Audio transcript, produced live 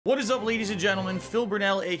What is up, ladies and gentlemen? Phil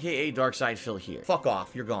Burnell, aka DarkSydePhil here. Fuck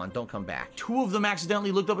off, you're gone, don't come back. Two of them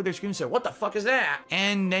accidentally looked up at their screen and said, what the fuck is that?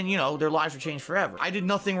 And then, you know, their lives were changed forever. I did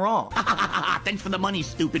nothing wrong. Thanks for the money,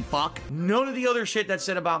 stupid fuck. None of the other shit that's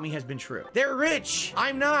said about me has been true. They're rich,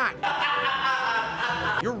 I'm not.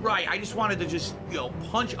 You're right, I just wanted to just, you know,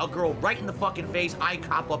 punch a girl right in the fucking face. I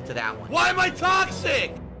cop up to that one. Why am I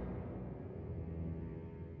toxic?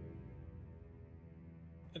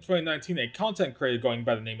 In 2019, a content creator going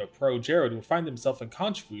by the name of Pro Jared would find himself in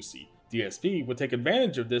controversy. DSP would take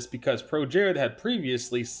advantage of this because Pro Jared had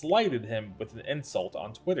previously slighted him with an insult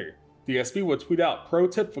on Twitter. DSP would tweet out, "Pro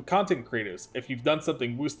tip for content creators, if you've done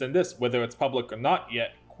something worse than this, whether it's public or not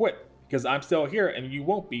yet, quit, because I'm still here and you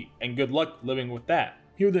won't be, and good luck living with that."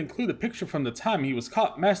 He would include a picture from the time he was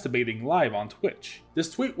caught masturbating live on Twitch.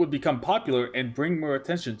 This tweet would become popular and bring more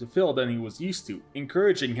attention to Phil than he was used to,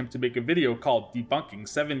 encouraging him to make a video called Debunking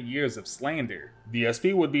 7 Years of Slander.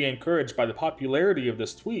 DSP would be encouraged by the popularity of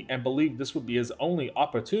this tweet and believed this would be his only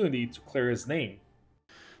opportunity to clear his name.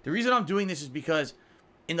 The reason I'm doing this is because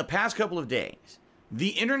in the past couple of days, the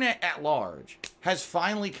internet at large has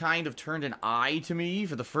finally kind of turned an eye to me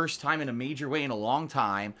for the first time in a major way in a long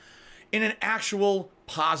time, in an actual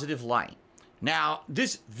positive light. Now,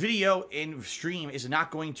 this video and stream is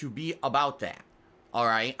not going to be about that, all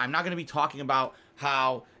right? I'm not going to be talking about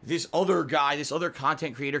how this other guy, this other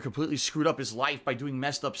content creator completely screwed up his life by doing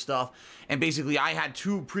messed up stuff. And basically, I had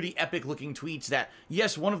two pretty epic looking tweets that,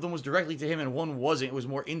 yes, one of them was directly to him and one wasn't. It was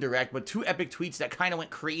more indirect, but two epic tweets that kind of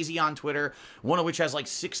went crazy on Twitter. One of which has like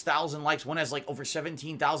 6,000 likes. One has like over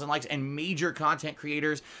 17,000 likes. And major content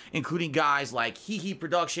creators, including guys like Hee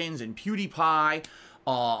Productions and PewDiePie,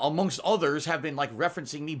 amongst others, have been like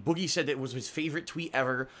referencing me. Boogie said that it was his favorite tweet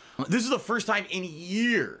ever. This is the first time in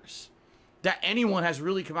years that anyone has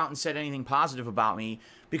really come out and said anything positive about me,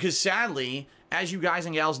 because sadly, as you guys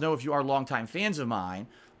and gals know if you are longtime fans of mine,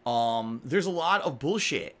 there's a lot of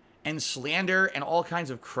bullshit and slander and all kinds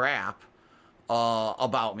of crap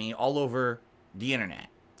about me all over the internet.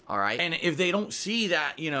 All right. And if they don't see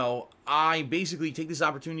that, you know, I basically take this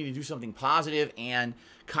opportunity to do something positive and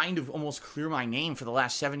kind of almost clear my name for the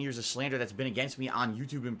last 7 years of slander that's been against me on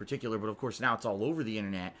YouTube in particular, but of course now it's all over the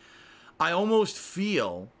internet. I almost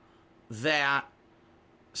feel that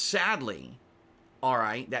sadly, all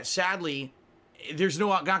right, that sadly, there's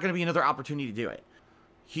not going to be another opportunity to do it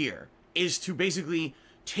here, is to basically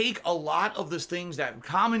take a lot of those things, that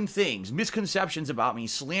common things, misconceptions about me,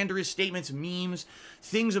 slanderous statements, memes,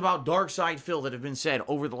 things about DarkSydePhil that have been said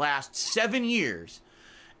over the last 7 years,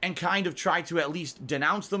 and kind of try to at least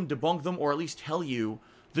denounce them, debunk them, or at least tell you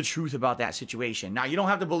the truth about that situation. Now, you don't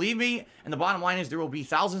have to believe me, and the bottom line is there will be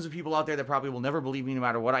thousands of people out there that probably will never believe me no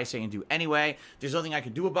matter what I say and do anyway. There's nothing I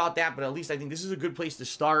can do about that, but at least I think this is a good place to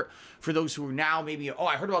start for those who are now maybe, oh,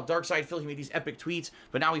 I heard about DarkSydePhil, he made these epic tweets,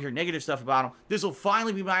 but now we hear negative stuff about him. This will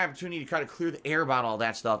finally be my opportunity to try to clear the air about all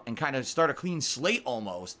that stuff and kind of start a clean slate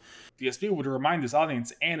almost. DSP would remind his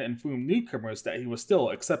audience and inform newcomers that he was still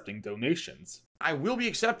accepting donations. I will be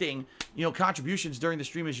accepting, you know, contributions during the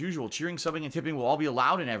stream as usual. Cheering, subbing, and tipping will all be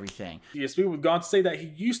allowed and everything. DSP would go on to say that he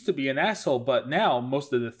used to be an asshole, but now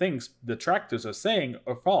most of the things detractors are saying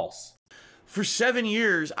are false. For 7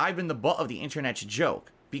 years, I've been the butt of the internet's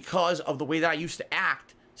joke because of the way that I used to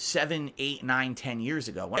act 7, 8, 9, 10 years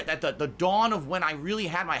ago. At the dawn of when I really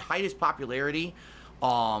had my highest popularity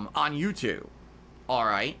on YouTube, all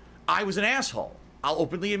right, I was an asshole. I'll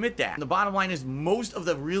openly admit that. And the bottom line is most of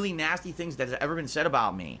the really nasty things that have ever been said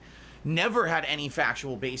about me never had any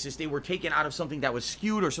factual basis. They were taken out of something that was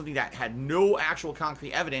skewed or something that had no actual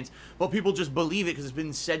concrete evidence, but people just believe it because it's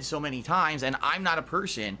been said so many times. And I'm not a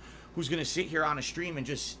person who's going to sit here on a stream and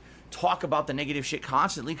just talk about the negative shit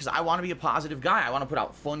constantly, because I want to be a positive guy. I want to put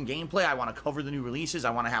out fun gameplay. I want to cover the new releases.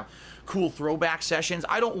 I want to have cool throwback sessions.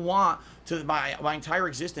 I don't want to my entire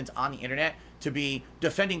existence on the internet to be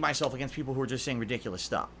defending myself against people who are just saying ridiculous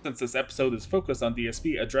stuff. Since this episode is focused on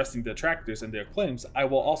DSP addressing detractors and their claims, I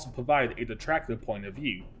will also provide a detractor point of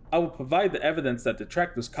view. I will provide the evidence that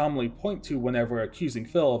detractors commonly point to whenever accusing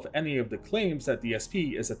Phil of any of the claims that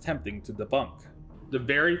DSP is attempting to debunk. The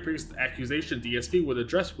very first accusation DSP would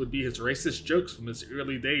address would be his racist jokes from his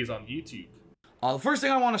early days on YouTube. The first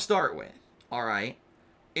thing I want to start with, all right,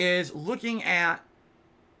 is looking at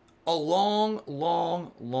a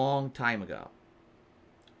long time ago.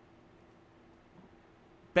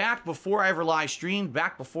 Back before I ever live streamed,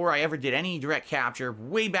 back before I ever did any direct capture,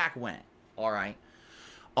 way back when, all right,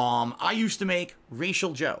 I used to make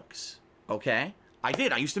racial jokes, okay? I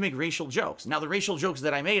did. I used to make racial jokes. Now, the racial jokes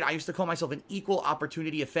that I made, I used to call myself an equal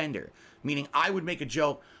opportunity offender, meaning I would make a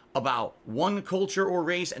joke about one culture or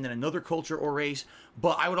race and then another culture or race,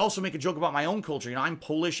 but I would also make a joke about my own culture. You know, I'm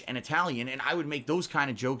Polish and Italian, and I would make those kind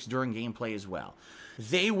of jokes during gameplay as well.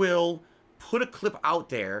 They will put a clip out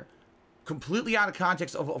there completely out of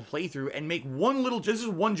context of a playthrough and make one little, this is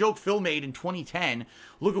one joke Phil made in 2010,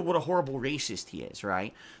 look at what a horrible racist he is,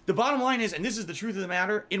 right? The bottom line is, and this is the truth of the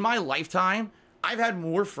matter, in my lifetime, I've had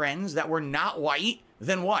more friends that were not white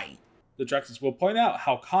than white. The detractors will point out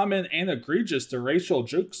how common and egregious the racial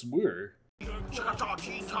jokes were. Wait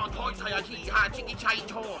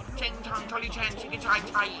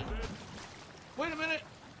a minute!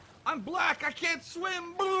 I'm black! I can't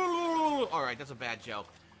swim! Alright, that's a bad joke.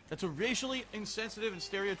 That's a racially insensitive and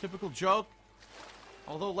stereotypical joke.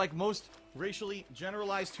 Although, like most racially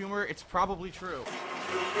generalized humor, it's probably true.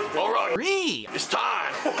 Alright, Ree! it's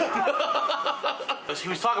time! He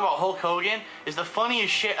was talking about Hulk Hogan is the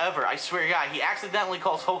funniest shit ever. I swear to God, he accidentally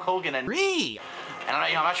calls Hulk Hogan a Ree! And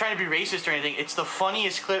I'm not trying to be racist or anything. It's the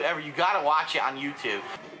funniest clip ever. You gotta watch it on YouTube.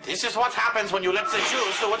 This is what happens when you let the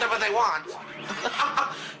Jews do whatever they want.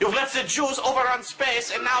 You've let the Jews overrun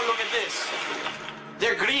space, and now look at this.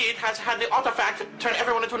 Their greed has had the artifact turn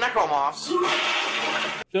everyone into necromorphs.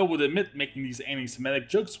 Phil would admit making these anti-Semitic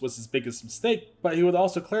jokes was his biggest mistake, but he would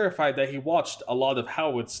also clarify that he watched a lot of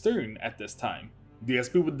Howard Stern at this time.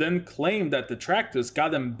 DSP would then claim that detractors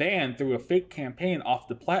got him banned through a fake campaign off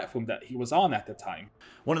the platform that he was on at the time.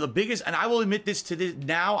 One of the biggest, and I will admit this to this,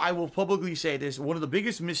 now I will publicly say this, one of the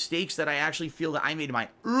biggest mistakes that I actually feel that I made in my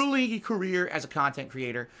early career as a content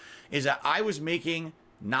creator is that I was making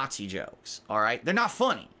Nazi jokes, alright? They're not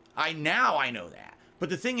funny. Now I know that. But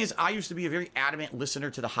the thing is, I used to be a very adamant listener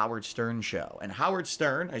to the Howard Stern show. And Howard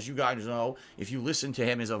Stern, as you guys know, if you listen to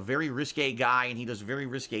him, is a very risque guy and he does very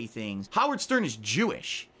risque things. Howard Stern is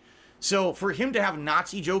Jewish. So for him to have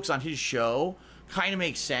Nazi jokes on his show kind of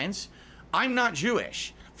makes sense. I'm not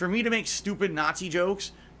Jewish. For me to make stupid Nazi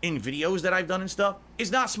jokes in videos that I've done and stuff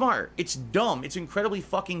is not smart. It's dumb. It's incredibly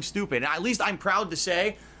fucking stupid. And at least I'm proud to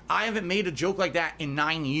say I haven't made a joke like that in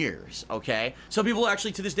 9 years, okay? Some people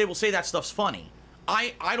actually to this day will say that stuff's funny.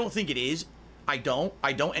 I don't think it is. I don't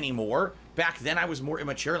anymore. Back then I was more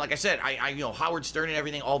immature. Like I said, you know, Howard Stern and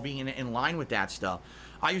everything all being in line with that stuff.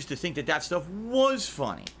 I used to think that that stuff was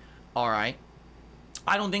funny. All right.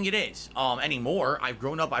 I don't think it is anymore. I've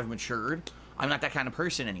grown up. I've matured. I'm not that kind of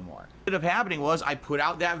person anymore. What ended up happening was I put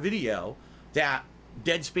out that video, that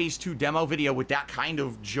Dead Space 2 demo video with that kind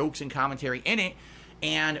of jokes and commentary in it.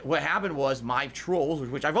 And what happened was my trolls,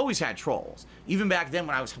 which I've always had trolls. Even back then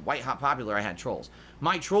when I was white hot popular, I had trolls.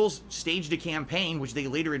 My trolls staged a campaign, which they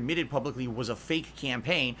later admitted publicly was a fake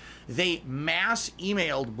campaign. They mass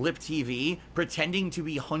emailed Blip TV, pretending to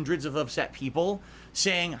be hundreds of upset people,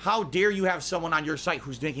 saying, how dare you have someone on your site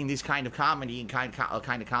who's making this kind of comedy and kind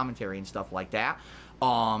of commentary and stuff like that.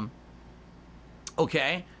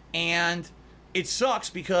 Okay, and it sucks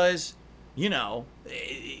because, you know,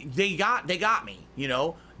 they got me, you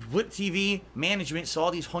know. Blip TV management saw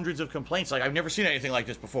these hundreds of complaints, like, I've never seen anything like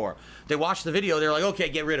this before. They watched the video, they're like, okay,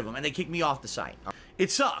 get rid of them, and they kicked me off the site. It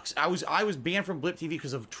sucks. I was banned from Blip TV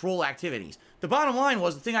because of troll activities. The bottom line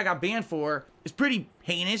was, the thing I got banned for is pretty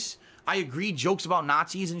heinous. I agree, jokes about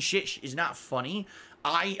Nazis and shit is not funny.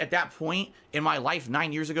 I, at that point in my life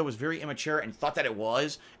 9 years ago, was very immature and thought that it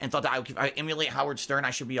was, and thought that I emulate Howard Stern, I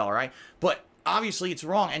should be alright. But obviously it's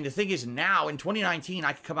wrong, and the thing is, now in 2019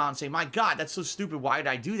 I could come out and say, my God, that's so stupid, why did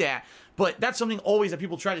I do that? But that's something always that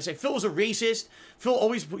people try to say, Phil was a racist. Phil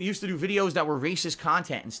always used to do videos that were racist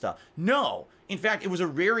content and stuff. No, in fact, it was a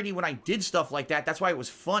rarity when I did stuff like that. That's why it was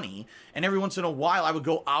funny, and every once in a while I would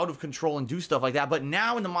go out of control and do stuff like that. But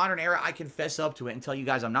now in the modern era, I can fess up to it and tell you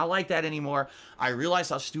guys I'm not like that anymore. I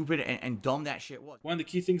realized how stupid and dumb that shit was. One of the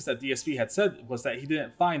key things that DSP had said was that he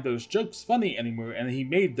didn't find those jokes funny anymore, and he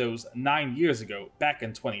made those 9 years ago, back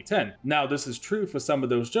in 2010. Now this is true for some of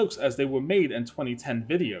those jokes as they were made in 2010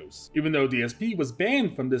 videos. Even though DSP was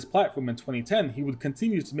banned from this platform in 2010, he would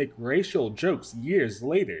continue to make racial jokes years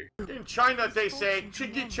later. In China, they say,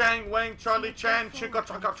 Chiki Chang Wang Charlie Chan Chika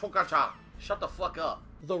Chaka Choka Cha. Shut the fuck up.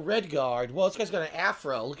 The Red Guard. Well, this guy's got an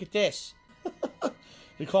afro. Look at this.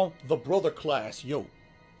 They call him the brother class, yo.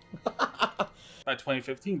 By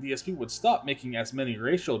 2015, DSP would stop making as many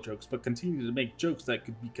racial jokes, but continue to make jokes that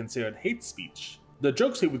could be considered hate speech. The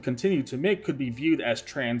jokes he would continue to make could be viewed as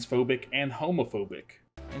transphobic and homophobic.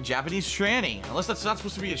 And Japanese tranny. Unless that's not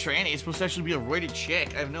supposed to be a tranny, it's supposed to actually be a roided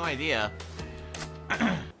chick. I have no idea.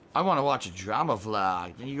 I want to watch a drama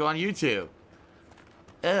vlog. Then you go on YouTube.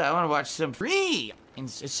 I want to watch some free.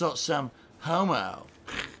 Insult some homo.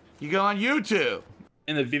 You go on YouTube.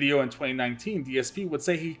 In a video in 2019, DSP would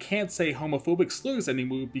say he can't say homophobic slurs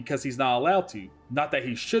anymore because he's not allowed to, not that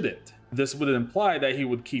he shouldn't. This would imply that he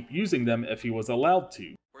would keep using them if he was allowed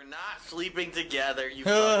to. We're not sleeping together, you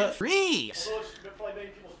fucking freeze!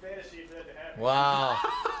 Wow.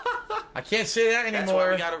 I can't say that anymore. That's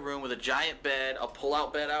why we got a room with a giant bed, a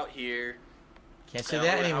pull-out bed out here. Can't say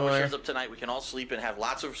that anymore. When our shows up tonight, we can all sleep and have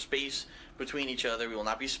lots of space between each other. We will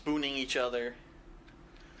not be spooning each other.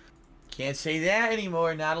 Can't say that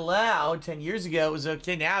anymore. Not allowed. 10 years ago it was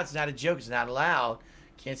okay. Now it's not a joke. It's not allowed.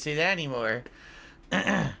 Can't say that anymore.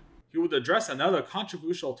 He would address another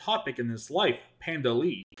controversial topic in his life, Panda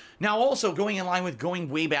Lee. Now also going in line with going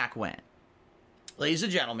way back when. Ladies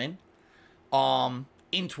and gentlemen,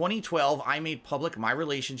 in 2012, I made public my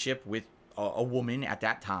relationship with a woman at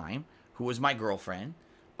that time who was my girlfriend,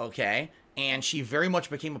 okay? And she very much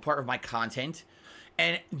became a part of my content.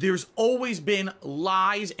 And there's always been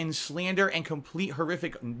lies and slander and complete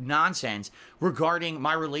horrific nonsense regarding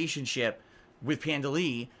my relationship with Panda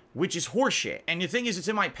Lee, which is horseshit. And the thing is, it's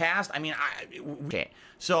in my past. I mean, okay.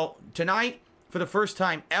 So tonight, for the first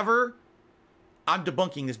time ever, I'm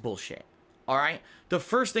debunking this bullshit. All right? The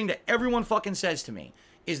first thing that everyone fucking says to me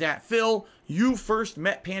is that, Phil, you first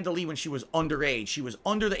met Panda Lee when she was underage. She was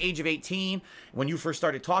under the age of 18. When you first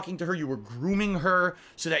started talking to her, you were grooming her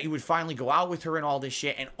so that you would finally go out with her and all this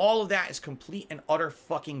shit. And all of that is complete and utter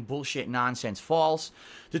fucking bullshit, nonsense, false.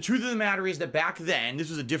 The truth of the matter is that back then,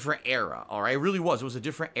 this was a different era, all right? It really was. It was a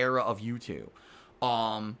different era of YouTube.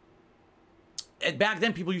 And back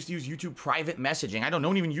then, people used to use YouTube private messaging. No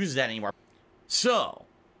one even uses that anymore. So,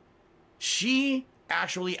 she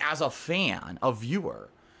actually, as a fan, a viewer,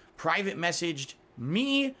 private messaged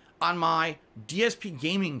me on my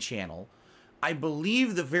Dspgaming channel. I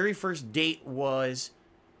believe the very first date was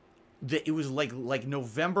that it was like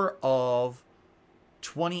November of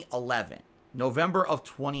 2011. November of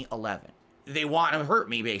 2011. They want to hurt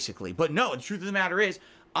me, basically. But no, the truth of the matter is,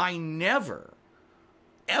 I never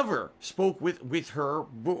ever spoke with her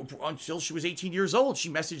until she was 18 years old. She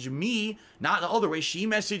messaged me, not the other way. She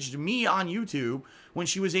messaged me on YouTube when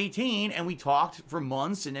she was 18, and we talked for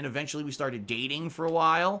months, and then eventually we started dating for a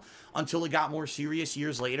while until it got more serious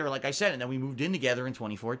years later, like I said, and then we moved in together in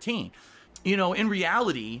 2014. You know, in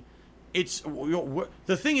reality, it's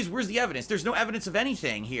the thing is, where's the evidence? There's no evidence of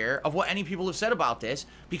anything here of what any people have said about this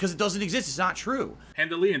because it doesn't exist. It's not true.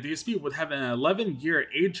 Panda Lee and DSP would have an 11-year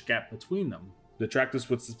age gap between them. Detractors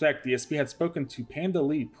would suspect DSP had spoken to Panda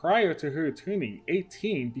Lee prior to her turning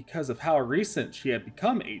 18 because of how recent she had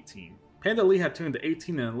become 18. Panda Lee had turned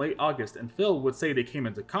 18 in late August, and Phil would say they came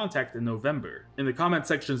into contact in November. In the comment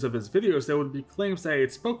sections of his videos, there would be claims that he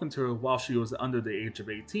had spoken to her while she was under the age of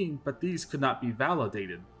 18, but these could not be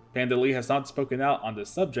validated. Panda Lee has not spoken out on this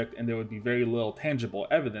subject, and there would be very little tangible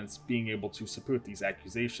evidence being able to support these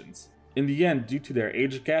accusations. In the end, due to their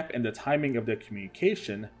age gap and the timing of their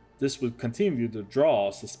communication, this would continue to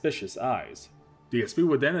draw suspicious eyes. DSP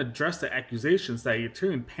would then address the accusations that he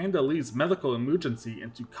turned Panda Lee's medical emergency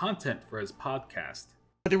into content for his podcast.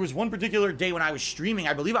 There was one particular day when I was streaming,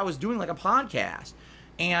 I believe I was doing like a podcast,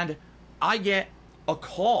 and I get a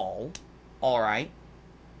call, all right?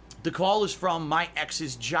 The call is from my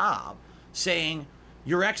ex's job saying,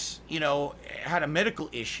 your ex, had a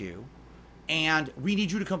medical issue, and we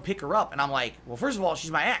need you to come pick her up. And I'm like, well, first of all,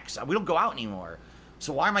 she's my ex. We don't go out anymore.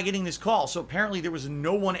 So why am I getting this call? So apparently there was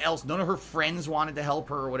no one else. None of her friends wanted to help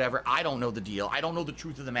her or whatever. I don't know the deal. I don't know the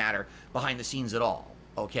truth of the matter behind the scenes at all,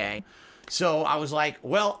 okay? So I was like,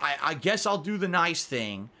 well, I guess I'll do the nice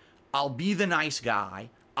thing. I'll be the nice guy.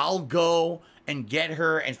 I'll go and get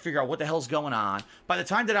her and figure out what the hell's going on. By the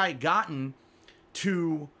time that I had gotten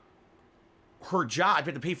to her job, I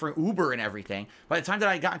had to pay for an Uber and everything. By the time that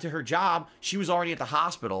I got into her job, she was already at the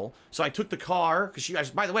hospital. So I took the car,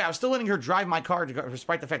 because by the way, I was still letting her drive my car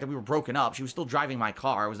despite the fact that we were broken up. She was still driving my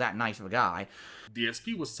car. I was that nice of a guy.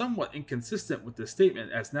 DSP was somewhat inconsistent with this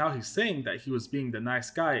statement, as now he's saying that he was being the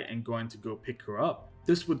nice guy and going to go pick her up.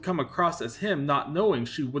 This would come across as him not knowing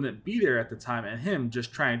she wouldn't be there at the time and him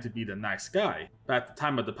just trying to be the nice guy. But at the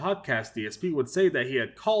time of the podcast, DSP would say that he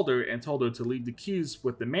had called her and told her to leave the keys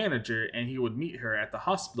with the manager and he would meet her at the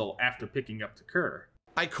hospital after picking up the car.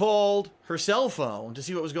 I called her cell phone to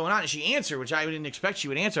see what was going on, and she answered, which I didn't expect she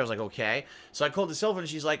would answer. I was like, okay. So I called the cell phone, and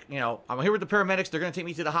she's like, I'm here with the paramedics. They're going to take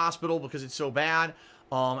me to the hospital because it's so bad.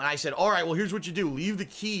 And I said, all right, well, here's what you do. Leave the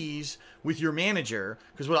keys with your manager,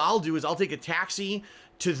 because what I'll do is I'll take a taxi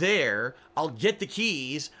to there. I'll get the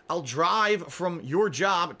keys. I'll drive from your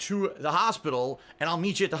job to the hospital, and I'll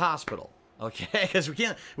meet you at the hospital. Okay, because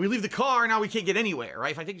we leave the car, now we can't get anywhere,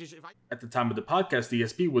 right? At the time of the podcast,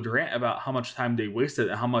 DSP would rant about how much time they wasted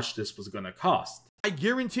and how much this was going to cost. I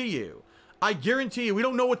guarantee you, we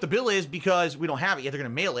don't know what the bill is because we don't have it yet. They're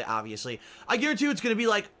going to mail it, obviously. I guarantee you it's going to be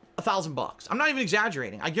like $1,000. I'm not even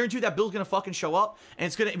exaggerating. I guarantee you that bill's going to fucking show up, and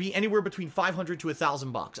it's going to be anywhere between $500 to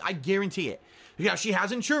 $1,000. I guarantee it. Yeah, she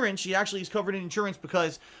has insurance. She actually is covered in insurance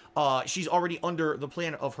because she's already under the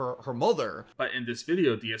plan of her mother. But in this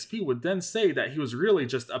video, DSP would then say that he was really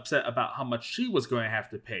just upset about how much she was going to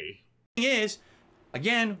have to pay. The thing is,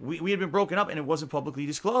 again, we had been broken up and it wasn't publicly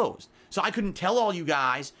disclosed. So I couldn't tell all you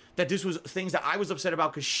guys that this was things that I was upset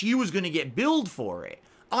about because she was going to get billed for it.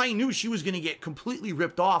 I knew she was going to get completely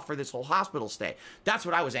ripped off for this whole hospital stay. That's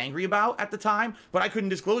what I was angry about at the time, but I couldn't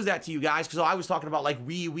disclose that to you guys because I was talking about like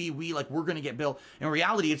we, like we're going to get billed. In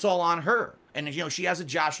reality, it's all on her. And, you know, she has a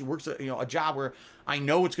job. She works, a job where I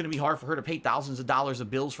know it's going to be hard for her to pay thousands of dollars of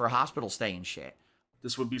bills for a hospital stay and shit.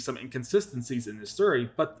 This would be some inconsistencies in the story,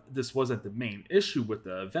 but this wasn't the main issue with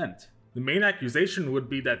the event. The main accusation would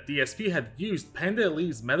be that DSP had used Panda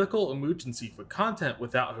Lee's medical emergency for content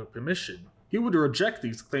without her permission. He would reject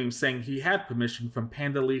these claims, saying he had permission from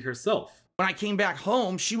Panda Lee herself. When I came back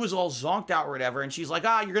home, she was all zonked out or whatever, and she's like,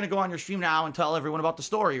 you're going to go on your stream now and tell everyone about the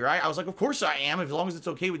story, right? I was like, of course I am, as long as it's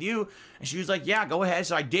okay with you. And she was like, yeah, go ahead.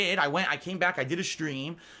 So I did. I came back, I did a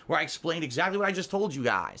stream where I explained exactly what I just told you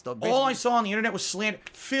guys. All I saw on the internet was slander.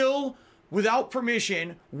 Phil, without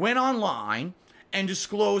permission, went online and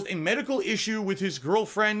disclosed a medical issue with his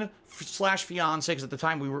girlfriend slash fiance, because at the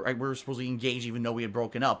time we were supposedly engaged, even though we had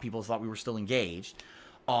broken up. People thought we were still engaged.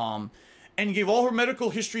 And gave all her medical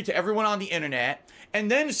history to everyone on the internet, and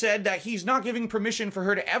then said that he's not giving permission for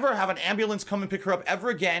her to ever have an ambulance come and pick her up ever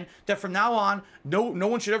again, that from now on, no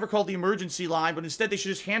one should ever call the emergency line, but instead they should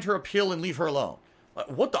just hand her a pill and leave her alone.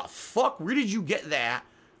 What the fuck? Where did you get that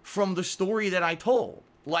from the story that I told?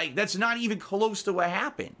 Like, that's not even close to what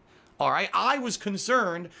happened. All right, I was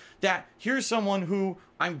concerned that here's someone who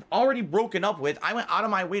I'm already broken up with. I went out of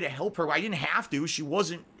my way to help her. I didn't have to.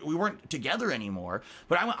 We weren't together anymore.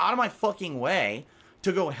 But I went out of my fucking way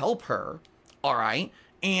to go help her. All right,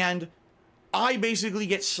 and I basically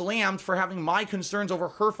get slammed for having my concerns over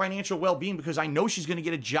her financial well-being because I know she's going to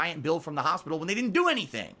get a giant bill from the hospital when they didn't do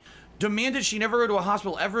anything. Demanded she never go to a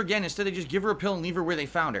hospital ever again. Instead, they just give her a pill and leave her where they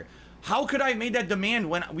found her. How could I have made that demand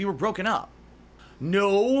when we were broken up?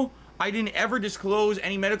 No. I didn't ever disclose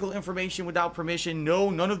any medical information without permission. No,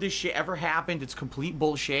 none of this shit ever happened. It's complete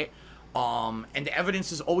bullshit. And the evidence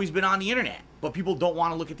has always been on the internet. But people don't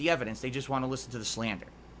want to look at the evidence. They just want to listen to the slander.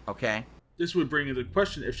 Okay? This would bring into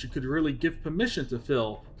question if she could really give permission to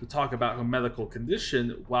Phil to talk about her medical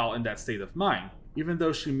condition while in that state of mind. Even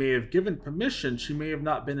though she may have given permission, she may have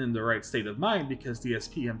not been in the right state of mind because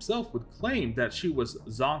DSP himself would claim that she was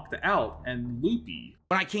zonked out and loopy.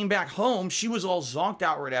 When I came back home, she was all zonked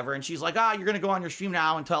out or whatever, and she's like, you're going to go on your stream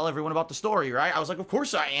now and tell everyone about the story, right? I was like, of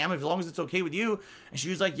course I am, as long as it's okay with you. And she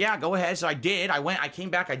was like, yeah, go ahead. So I did. I came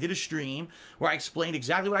back, I did a stream where I explained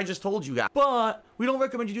exactly what I just told you guys. But we don't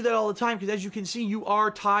recommend you do that all the time because as you can see, you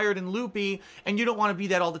are tired and loopy, and you don't want to be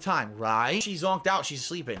that all the time, right? She's zonked out. She's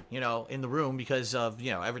sleeping, in the room because of,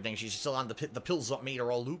 everything. She's still on the pills made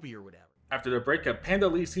her all loopy or whatever. After the breakup, Panda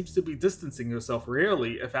Lee seems to be distancing herself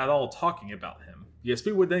rarely, if at all, talking about him.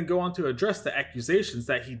 DSP would then go on to address the accusations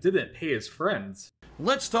that he didn't pay his friends.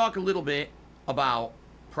 Let's talk a little bit about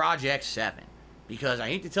Project 7, because I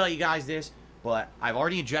hate to tell you guys this, but I've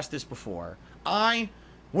already addressed this before. I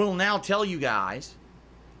will now tell you guys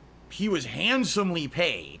he was handsomely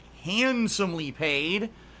paid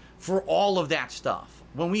for all of that stuff.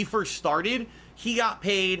 When we first started, he got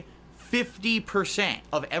paid 50%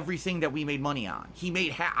 of everything that we made money on. He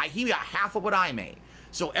got half of what I made.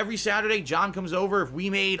 So every Saturday, John comes over. If we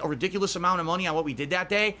made a ridiculous amount of money on what we did that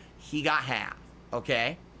day, he got half,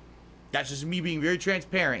 okay? That's just me being very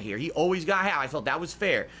transparent here. He always got half. I felt that was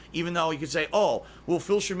fair. Even though you could say, oh, well,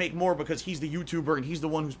 Phil should make more because he's the YouTuber and he's the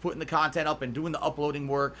one who's putting the content up and doing the uploading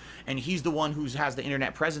work and he's the one who has the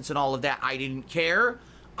internet presence and all of that. I didn't care.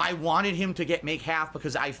 I wanted him to make half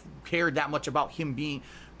because I cared that much about him being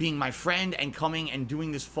my friend and coming and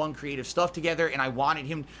doing this fun creative stuff together, and I wanted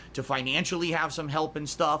him to financially have some help and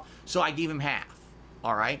stuff, so I gave him half.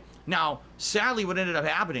 All right, now sadly what ended up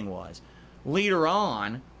happening was later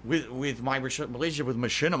on with my relationship with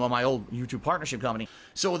Machinima, my old YouTube partnership company,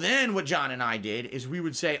 so then what John and I did is we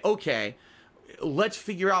would say, okay, let's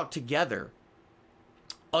figure out together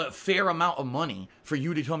a fair amount of money for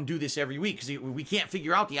you to come do this every week, because we can't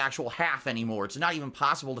figure out the actual half anymore. It's not even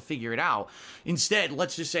possible to figure it out. Instead,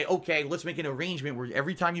 let's just say, okay, let's make an arrangement where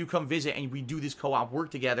every time you come visit and we do this co-op work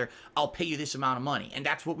together, I'll pay you this amount of money. And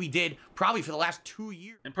that's what we did probably for the last 2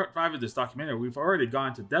 years. In part 5 of this documentary, we've already gone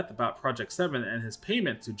into depth about Project 7 and his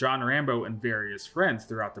payment to John Rambo and various friends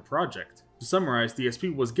throughout the project. To summarize,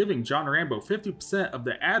 DSP was giving John Rambo 50% of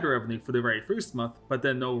the ad revenue for the very first month, but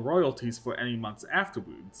then no royalties for any months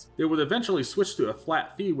afterwards. They would eventually switch to a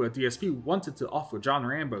flat fee where DSP wanted to offer John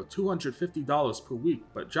Rambo $250 per week,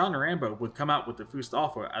 but John Rambo would come out with the first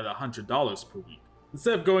offer at $100 per week.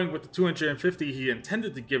 Instead of going with the $250 he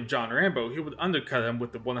intended to give John Rambo, he would undercut him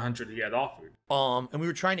with the $100 he had offered. And we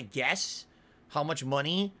were trying to guess how much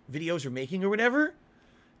money videos are making or whatever,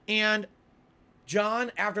 and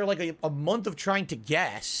John, after like a month of trying to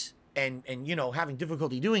guess and you know, having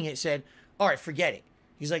difficulty doing it, said, all right, forget it.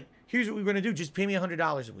 He's like, here's what we're going to do. Just pay me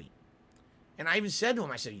 $100 a week. And I even said to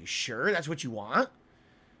him, I said, are you sure that's what you want?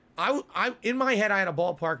 In my head, I had a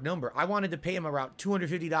ballpark number. I wanted to pay him around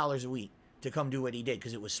 $250 a week to come do what he did,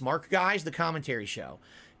 because it was Smart Guys, the commentary show.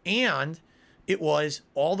 And it was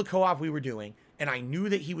all the co-op we were doing. And I knew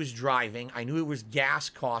that he was driving. I knew it was gas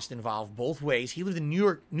cost involved both ways. He lived in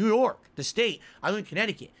New York, the state. I live in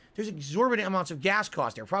Connecticut. There's exorbitant amounts of gas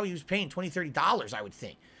cost there. Probably he was paying $20, $30, I would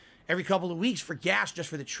think, every couple of weeks for gas just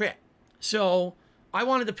for the trip. So I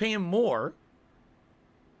wanted to pay him more.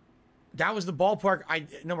 That was the ballpark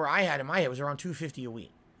number I had in my head. It was around $250 a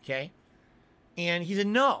week, okay? And he said,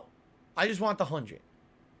 no, I just want the 100.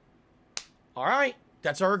 All right.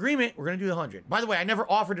 That's our agreement. We're going to do the 100. By the way, I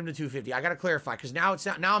never offered him the 250. I got to clarify, because now it's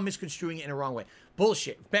not, now I'm misconstruing it in the wrong way.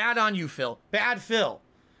 Bullshit. Bad on you, Phil. Bad Phil.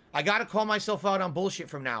 I got to call myself out on bullshit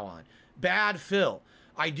from now on. Bad Phil.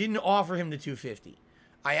 I didn't offer him the 250.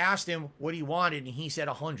 I asked him what he wanted, and he said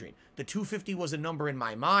 100. The 250 was a number in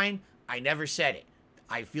my mind. I never said it.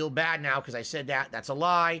 I feel bad now because I said that. That's a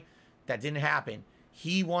lie. That didn't happen.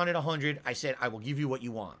 He wanted 100. I said, I will give you what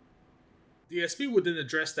you want. DSP would then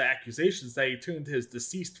address the accusations that he turned his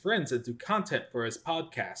deceased friends into content for his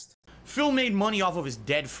podcast. Phil made money off of his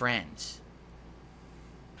dead friends.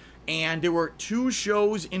 And there were 2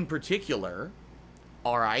 shows in particular,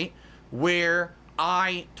 all right, where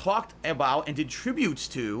I talked about and did tributes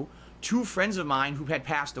to 2 friends of mine who had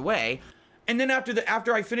passed away. And then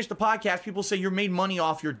after I finished the podcast, people say, you're made money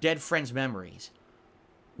off your dead friends' memories.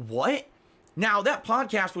 What? Now, that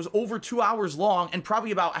podcast was over 2 hours long, and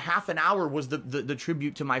probably about a half an hour was the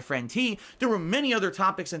tribute to my friend T. There were many other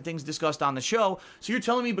topics and things discussed on the show. So you're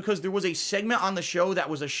telling me because there was a segment on the show that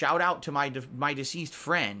was a shout out to my deceased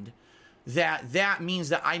friend, that means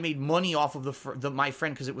that I made money off of my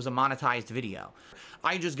friend because it was a monetized video.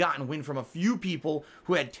 I just gotten wind from a few people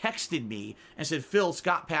who had texted me and said, Phil,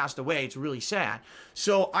 Scott passed away. It's really sad.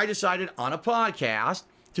 So I decided on a podcast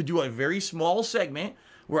to do a very small segment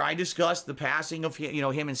where I discussed the passing of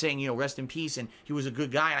him and saying, rest in peace, and he was a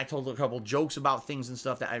good guy, and I told a couple jokes about things and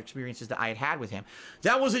stuff, experiences that I had had with him.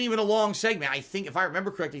 That wasn't even a long segment. I think, if I remember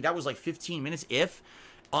correctly, that was like 15 minutes,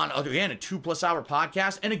 on, again, a 2+ hour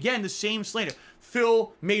podcast. And again, the same slander.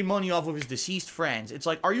 Phil made money off of his deceased friends. It's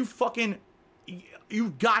like, are you fucking...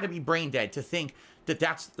 You've got to be brain dead to think that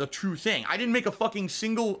that's the true thing. I didn't make a fucking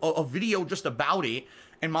a video just about it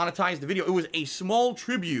and monetize the video. It was a small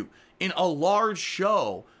tribute in a large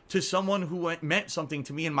show to someone who meant something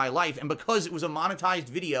to me in my life. And because it was a monetized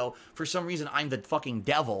video, for some reason, I'm the fucking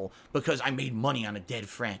devil because I made money on a dead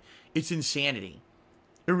friend. It's insanity.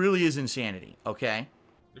 It really is insanity, okay?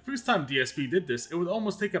 The first time DSP did this, it would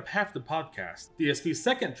almost take up half the podcast. DSP's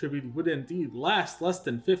second tribute would indeed last less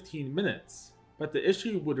than 15 minutes. But the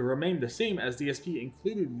issue would remain the same as DSP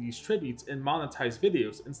included these tributes in monetized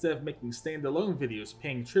videos instead of making standalone videos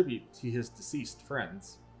paying tribute to his deceased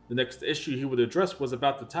friends. The next issue he would address was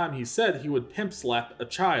about the time he said he would pimp slap a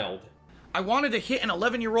child. I wanted to hit an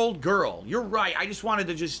 11-year-old girl. You're right. I just wanted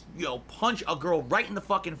to just, punch a girl right in the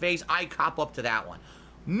fucking face. I cop up to that one.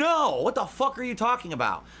 No! What the fuck are you talking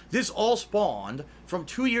about? This all spawned from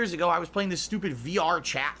 2 years ago. I was playing this stupid VR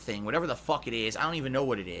chat thing, whatever the fuck it is. I don't even know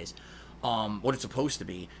what it is. What it's supposed to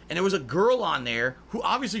be. And there was a girl on there who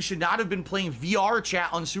obviously should not have been playing VR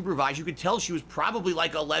chat unsupervised. You could tell she was probably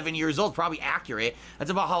like 11 years old, probably accurate.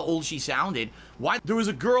 That's about how old she sounded. Why? There was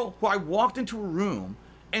a girl who I walked into a room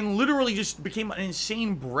and literally just became an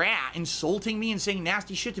insane brat, insulting me and saying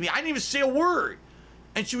nasty shit to me. I didn't even say a word.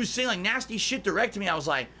 And she was saying like nasty shit direct to me. I was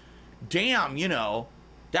like, damn,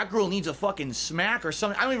 that girl needs a fucking smack or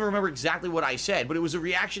something. I don't even remember exactly what I said, but it was a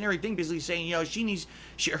reactionary thing, basically saying, she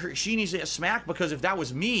needs a smack, because if that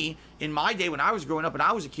was me in my day when I was growing up and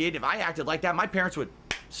I was a kid, if I acted like that, my parents would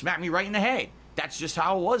smack me right in the head. That's just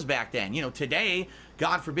how it was back then. You know, today,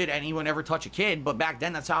 God forbid anyone ever touch a kid, but back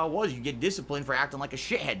then that's how it was. You get disciplined for acting like a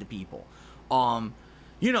shithead to people.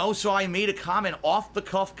 You know, so I made a comment,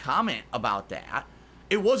 off-the-cuff comment about that.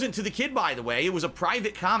 It wasn't to the kid, by the way. It was a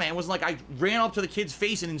private comment. It wasn't like I ran up to the kid's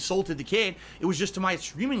face and insulted the kid. It was just to my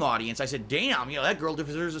streaming audience. I said, damn, you know, that girl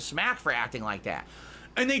deserves a smack for acting like that.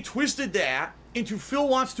 And they twisted that into Phil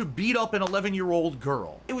wants to beat up an 11-year-old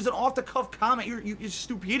girl. It was an off-the-cuff comment. It's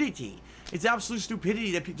stupidity. It's absolute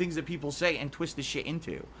stupidity, that things that people say and twist this shit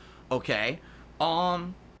into. Okay?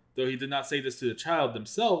 Though he did not say this to the child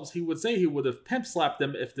themselves, he would say he would have pimp slapped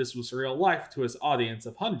them if this was real life to his audience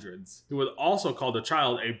of hundreds. He would also call the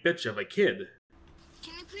child a bitch of a kid.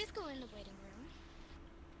 Can you please go in the waiting room?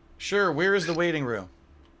 Sure, where is the waiting room?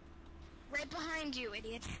 Right behind you,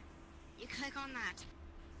 idiot. You click on that.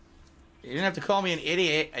 You didn't have to call me an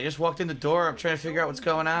idiot. I just walked in the door. I'm trying to figure out what's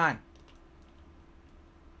going on.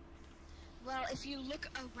 Well, if you look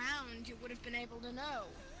around, you would have been able to know.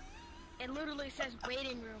 It literally says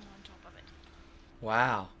waiting room on top of it.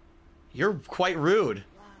 Wow. You're quite rude.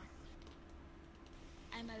 Wow.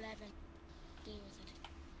 I'm 11. Deal with it.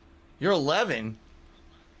 You're 11?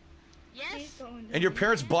 Yes? And your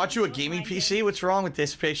parents bought you a gaming PC? What's wrong with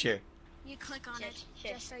this picture? You click on it,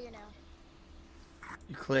 just so you know.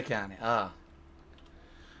 You click on it. Ah.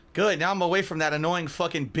 Good. Now I'm away from that annoying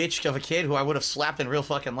fucking bitch of a kid who I would have slapped in real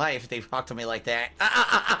fucking life if they talked to me like that.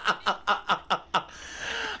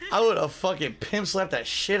 I would have fucking pimp slapped that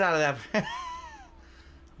shit out of that.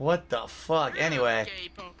 What the fuck? Anyway.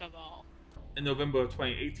 In November of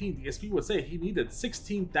 2018, DSP would say he needed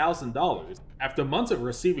 $16,000. After months of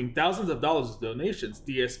receiving thousands of dollars of donations,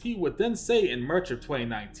 DSP would then say in March of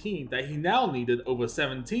 2019 that he now needed over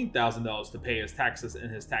 $17,000 to pay his taxes in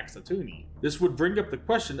his tax attorney. This would bring up the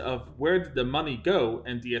question of where did the money go,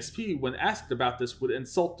 and DSP, when asked about this, would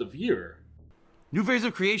insult the viewer. New phase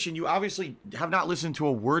of creation, you obviously have not listened to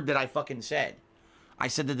a word that I fucking said. I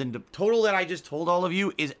said that the total that I just told all of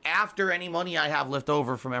you is after any money I have left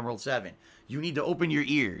over from Emerald 7. You need to open your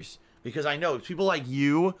ears. Because I know it's people like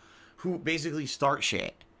you who basically start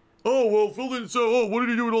shit. Oh, well, Phil didn't say, oh, what did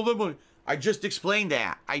he do with all that money? I just explained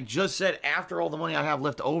that. I just said after all the money I have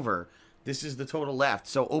left over, this is the total left.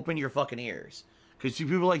 So open your fucking ears. Because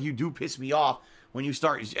people like you do piss me off when you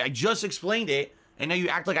start. I just explained it. And now you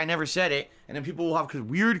act like I never said it, and then people will have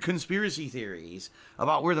weird conspiracy theories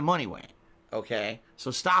about where the money went. Okay?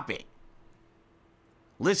 So stop it.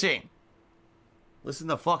 Listen. Listen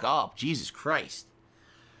the fuck up. Jesus Christ.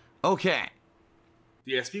 Okay.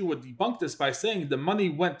 DSP would debunk this by saying the money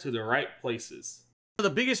went to the right places. One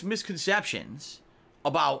of the biggest misconceptions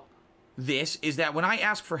about this is that when I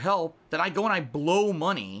ask for help, that I go and I blow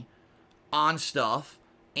money on stuff,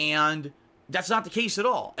 and that's not the case at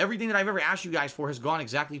all. Everything that I've ever asked you guys for has gone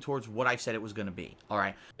exactly towards what I've said it was going to be. All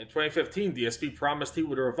right. In 2015, DSP promised he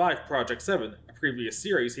would revive Project 7, a previous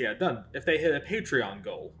series he had done, if they hit a Patreon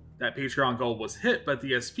goal. That Patreon goal was hit, but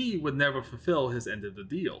DSP would never fulfill his end of the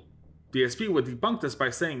deal. DSP would debunk this by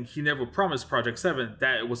saying he never promised Project 7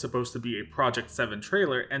 that it was supposed to be a Project 7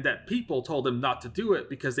 trailer, and that people told him not to do it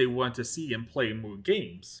because they wanted to see him play more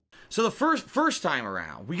games. So the first time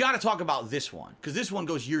around, we got to talk about this one, because this one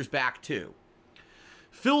goes years back too.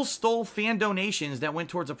 Phil stole fan donations that went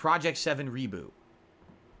towards a Project 7 reboot.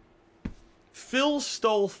 Phil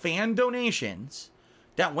stole fan donations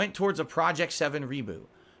that went towards a Project 7 reboot.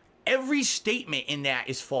 Every statement in that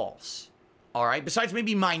is false. All right? Besides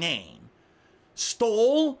maybe my name.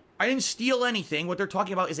 Stole? I didn't steal anything. What they're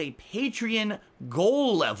talking about is a Patreon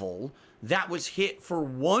goal level that was hit for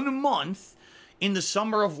 1 month in the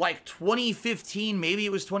summer of like 2015, maybe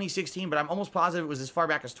it was 2016, but I'm almost positive it was as far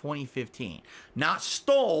back as 2015. Not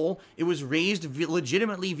stole, it was raised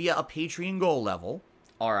legitimately via a Patreon goal level,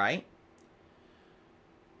 all right?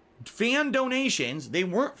 Fan donations, they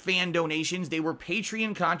weren't fan donations, they were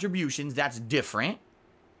Patreon contributions, that's different.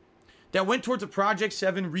 That went towards a Project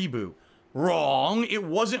 7 reboot. Wrong, it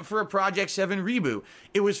wasn't for a Project 7 reboot.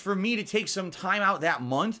 It was for me to take some time out that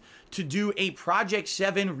month to do a Project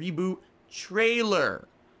 7 reboot trailer.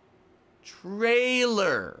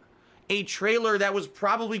 A trailer that was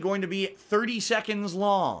probably going to be 30 seconds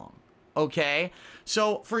long. Okay?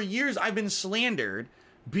 So for years I've been slandered,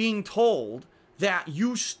 being told that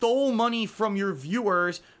you stole money from your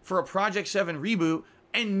viewers for a Project 7 reboot,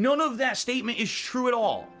 and none of that statement is true at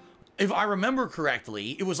all. If I remember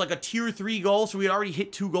correctly, it was like a tier 3 goal, so we had already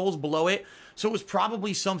hit 2 goals below it. So it was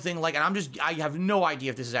probably something like, and I have no idea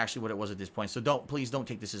if this is actually what it was at this point, so please don't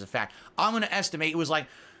take this as a fact. I'm going to estimate it was like,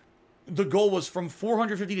 the goal was from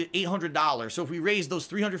 $450 to $800. So if we raised those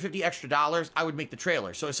 $350 extra, I would make the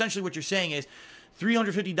trailer. So essentially what you're saying is,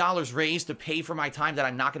 $350 raised to pay for my time that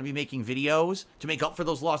I'm not going to be making videos, to make up for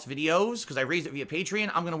those lost videos, because I raised it via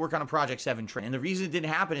Patreon. I'm going to work on a Project 7 trailer. And the reason it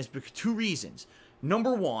didn't happen is because 2 reasons.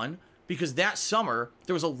 Number one, because that summer,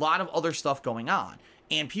 there was a lot of other stuff going on.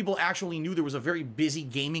 And people actually knew there was a very busy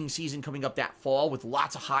gaming season coming up that fall with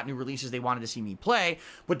lots of hot new releases they wanted to see me play.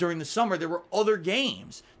 But during the summer, there were other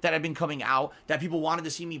games that had been coming out that people wanted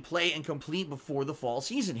to see me play and complete before the fall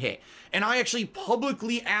season hit. And I actually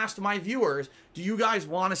publicly asked my viewers, do you guys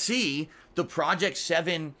want to see the Project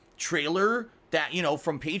 7 trailer that, you know,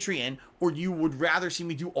 from Patreon, or you would rather see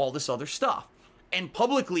me do all this other stuff? And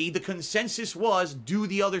publicly, the consensus was, do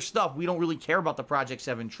the other stuff. We don't really care about the Project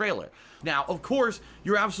 7 trailer. Now, of course,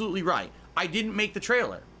 you're absolutely right. I didn't make the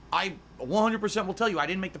trailer. I 100% will tell you, I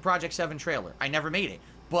didn't make the Project 7 trailer. I never made it.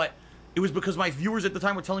 But it was because my viewers at the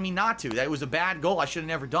time were telling me not to. That it was a bad goal. I should have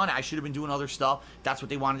never done it. I should have been doing other stuff. That's what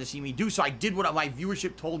they wanted to see me do. So I did what my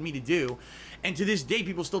viewership told me to do. And to this day,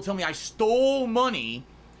 people still tell me I stole money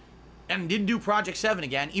and didn't do Project 7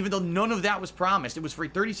 again, even though none of that was promised. It was for a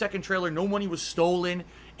 30-second trailer, no money was stolen,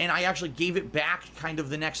 and I actually gave it back kind of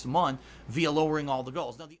the next month via lowering all the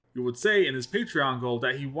goals. Now, You would say in his Patreon goal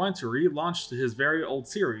that he wanted to relaunch his very old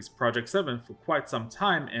series, Project 7, for quite some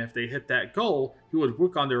time, and if they hit that goal, he would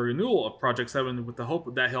work on the renewal of Project 7 with the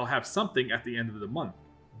hope that he'll have something at the end of the month.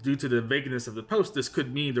 Due to the vagueness of the post, this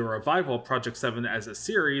could mean the revival of Project 7 as a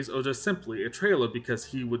series, or just simply a trailer, because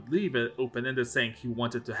he would leave it open-ended saying he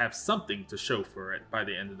wanted to have something to show for it by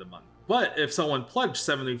the end of the month. But if someone pledged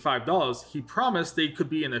 $75, he promised they could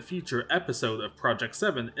be in a future episode of Project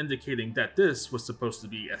 7, indicating that this was supposed to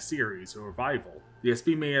be a series or revival.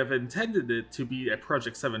 DSP may have intended it to be a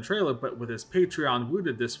Project 7 trailer, but with his Patreon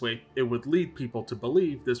worded this way, it would lead people to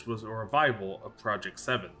believe this was a revival of Project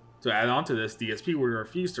 7. To add on to this, DSP would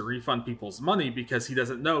refuse to refund people's money because he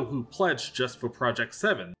doesn't know who pledged just for Project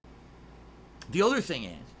 7. The other thing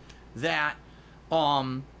is that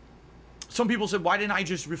some people said, why didn't I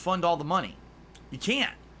just refund all the money? You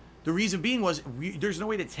can't. The reason being was there's no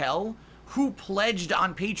way to tell who pledged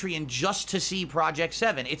on Patreon just to see Project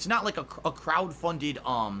 7. It's not like a crowdfunded,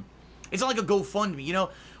 it's not like a GoFundMe. You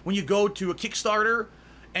know, when you go to a Kickstarter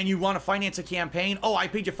and you want to finance a campaign, oh, I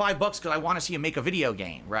paid you $5 because I want to see you make a video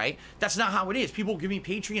game, right? That's not how it is. People give me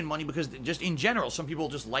Patreon money because just in general, some people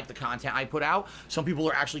just like the content I put out. Some people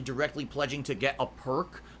are actually directly pledging to get a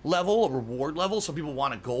perk level, a reward level. Some people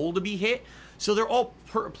want a goal to be hit. So they're all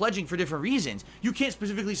pledging for different reasons. You can't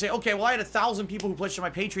specifically say, okay, well, I had 1,000 people who pledged to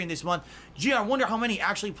my Patreon this month. Gee, I wonder how many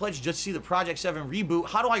actually pledged just to see the Project 7 reboot.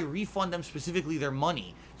 How do I refund them specifically their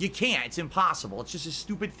money? You can't. It's impossible. It's just a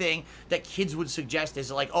stupid thing that kids would suggest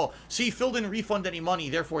as like, oh, see, Phil didn't refund any money,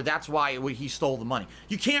 therefore that's why he stole the money.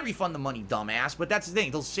 You can't refund the money, dumbass, but that's the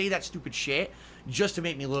thing. They'll say that stupid shit just to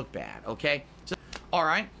make me look bad, okay? So, all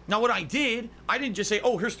right. Now, what I didn't just say,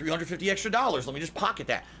 oh, here's $350 extra. Let me just pocket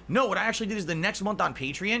that. No, what I actually did is the next month on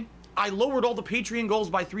Patreon, I lowered all the Patreon goals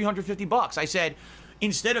by $350. I said,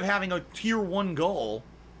 instead of having a tier 1 goal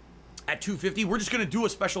at $250, we're just going to do a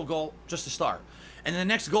special goal just to start. And the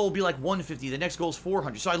next goal will be like $150. The next goal is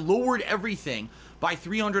 $400. So I lowered everything by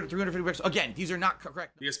 $300 to $350. Again, these are not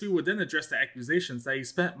correct. DSP would then address the accusations that he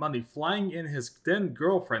spent money flying in his then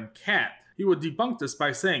girlfriend, Kat. He would debunk this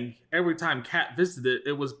by saying every time Kat visited,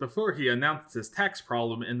 it was before he announced his tax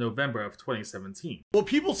problem in November of 2017. Well,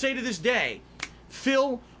 people say to this day,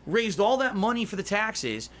 Phil raised all that money for the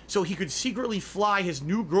taxes so he could secretly fly his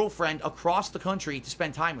new girlfriend across the country to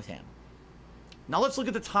spend time with him. Now let's look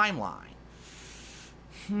at the timeline.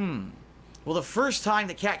 Well, the first time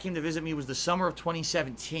that Kat came to visit me was the summer of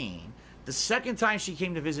 2017. The second time she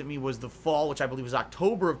came to visit me was the fall, which I believe was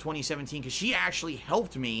October of 2017, because she actually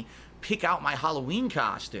helped me pick out my Halloween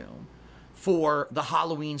costume for the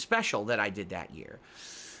Halloween special that I did that year.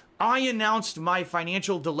 I announced my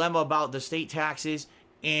financial dilemma about the state taxes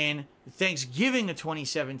in Thanksgiving of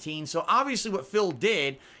 2017. So obviously what Phil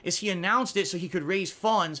did is he announced it so he could raise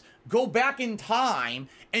funds, go back in time,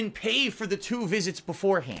 and pay for the 2 visits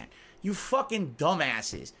beforehand. You fucking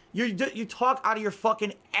dumbasses. You talk out of your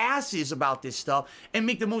fucking asses about this stuff and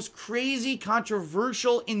make the most crazy,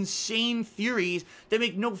 controversial, insane theories that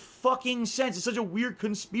make no fucking sense. It's such a weird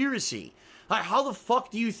conspiracy. Like, how the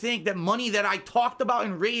fuck do you think that money that I talked about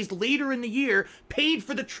and raised later in the year paid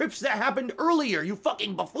for the trips that happened earlier, you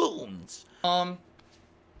fucking buffoons? Alright,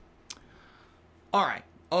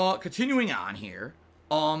 continuing on here.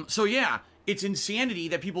 So yeah, it's insanity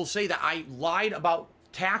that people say that I lied about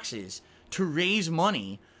taxes to raise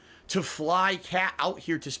money to fly Kat out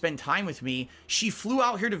here to spend time with me. She flew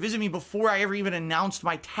out here to visit me before I ever even announced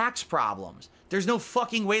my tax problems. There's no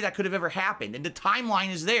fucking way that could have ever happened. And the timeline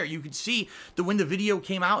is there. You could see that when the video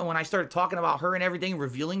came out and when I started talking about her and everything,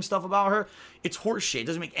 revealing stuff about her, it's horseshit. It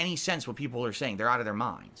doesn't make any sense what people are saying. They're out of their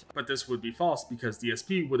minds. But this would be false because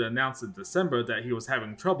DSP would announce in December that he was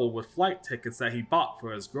having trouble with flight tickets that he bought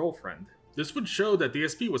for his girlfriend. This would show that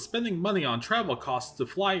DSP was spending money on travel costs to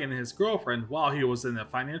fly in his girlfriend while he was in a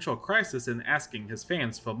financial crisis and asking his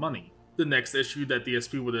fans for money. The next issue that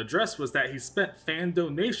DSP would address was that he spent fan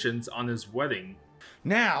donations on his wedding.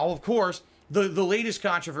 Now, of course, the latest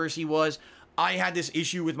controversy was I had this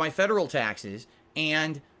issue with my federal taxes,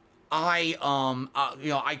 and I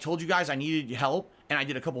told you guys I needed help, and I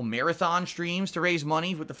did a couple marathon streams to raise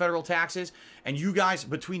money with the federal taxes, and you guys,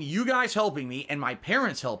 between you guys helping me and my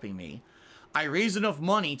parents helping me, I raised enough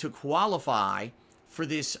money to qualify for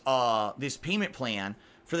this this payment plan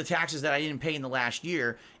for the taxes that I didn't pay in the last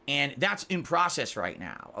year, and that's in process right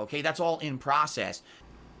now, okay? That's all in process.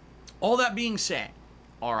 All that being said,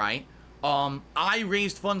 all right, I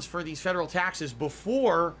raised funds for these federal taxes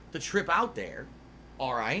before the trip out there,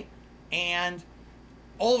 all right? And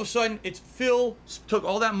all of a sudden, Phil took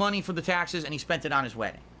all that money for the taxes and he spent it on his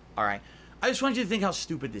wedding, all right? I just want you to think how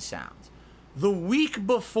stupid this sounds. The week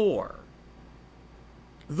before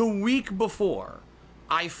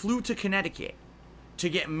I flew to Connecticut to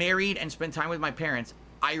get married and spend time with my parents,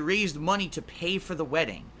 I raised money to pay for the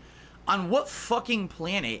wedding. On what fucking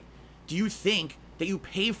planet do you think that you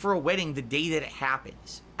pay for a wedding the day that it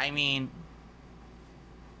happens? I mean...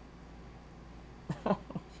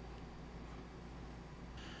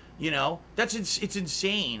 you know, it's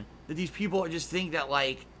insane that these people just think that,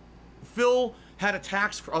 like, Phil had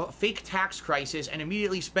a fake tax crisis and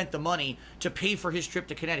immediately spent the money to pay for his trip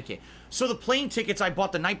to Connecticut. So the plane tickets I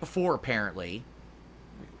bought the night before, apparently,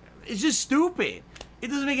 it's just stupid. It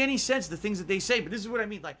doesn't make any sense, the things that they say, but this is what I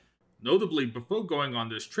mean, like... Notably, before going on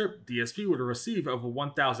this trip, DSP would receive over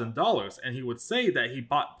 $1,000, and he would say that he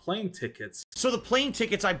bought plane tickets. So the plane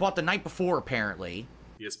tickets I bought the night before, apparently.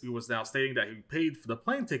 DSP was now stating that he paid for the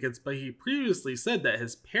plane tickets, but he previously said that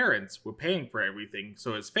his parents were paying for everything,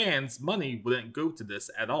 so his fans' money wouldn't go to this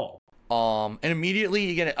at all. And immediately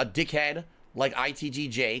you get a dickhead like ITG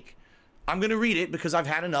Jake. I'm gonna read it because I've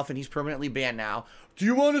had enough and he's permanently banned now. Do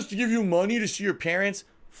you want us to give you money to see your parents?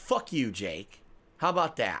 Fuck you, Jake. How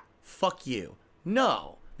about that? Fuck you.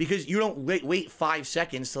 No. Because you don't wait 5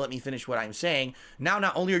 seconds to let me finish what I'm saying. Now,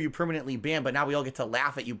 not only are you permanently banned, but now we all get to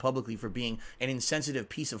laugh at you publicly for being an insensitive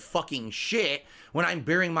piece of fucking shit when I'm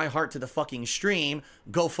bearing my heart to the fucking stream.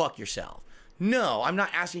 Go fuck yourself. No, I'm not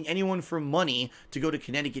asking anyone for money to go to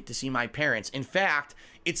Connecticut to see my parents. In fact,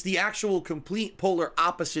 it's the actual complete polar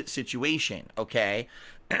opposite situation, okay?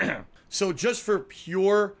 So just for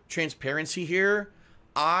pure transparency here,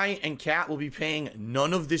 I and Kat will be paying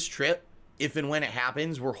none of this trip. If and when it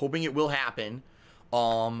happens, we're hoping it will happen.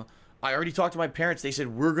 I already talked to my parents. They said,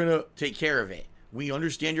 we're going to take care of it. We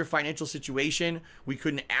understand your financial situation. We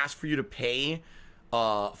couldn't ask for you to pay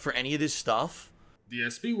for any of this stuff.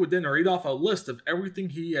 DSP would then read off a list of everything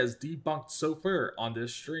he has debunked so far on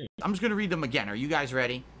this stream. I'm just going to read them again. Are you guys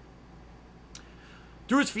ready?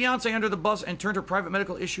 Threw his fiance under the bus and turned her private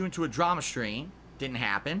medical issue into a drama stream. Didn't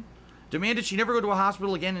happen. Demanded she never go to a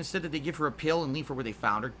hospital again, instead that they give her a pill and leave her where they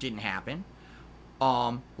found her. Didn't happen.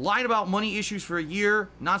 Lied about money issues for a year.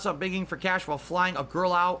 Non-stop begging for cash while flying a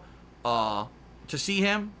girl out to see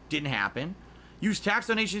him. Didn't happen. Used tax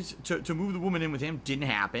donations to move the woman in with him. Didn't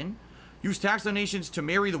happen. Used tax donations to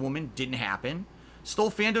marry the woman. Didn't happen.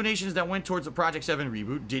 Stole fan donations that went towards the Project 7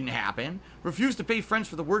 reboot. Didn't happen. Refused to pay friends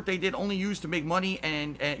for the work they did. Only used to make money,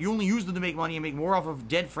 and you only used them to make money and make more off of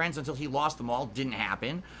dead friends until he lost them all. Didn't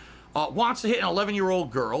happen. Wants to hit an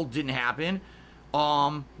 11-year-old girl. Didn't happen.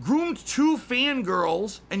 Groomed 2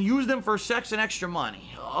 fangirls and used them for sex and extra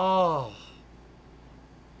money. Oh.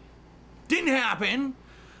 Didn't happen.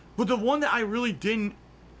 But the one that I really didn't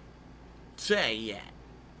say yet.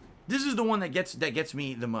 This is the one that gets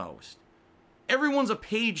me the most. Everyone's a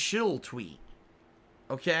paid shill tweet.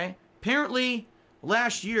 Okay? Apparently,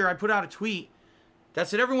 last year I put out a tweet that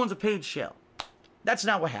said everyone's a paid shill. That's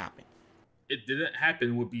not what happened. It didn't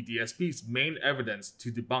happen would be DSP's main evidence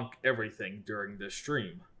to debunk everything during this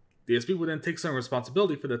stream. DSP would then take some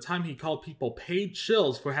responsibility for the time he called people paid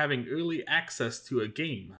shills for having early access to a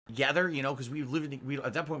game. Together, you know, because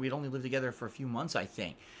at that point we'd only lived together for a few months, I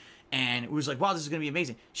think. And it was like, wow, this is going to be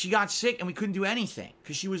amazing. She got sick and we couldn't do anything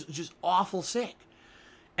because she was just awful sick.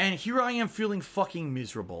 And here I am feeling fucking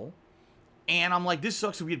miserable. And I'm like, this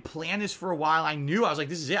sucks. We had planned this for a while. I was like,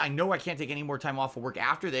 this is it. I know I can't take any more time off of work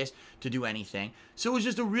after this to do anything. So it was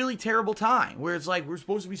just a really terrible time where it's like, we're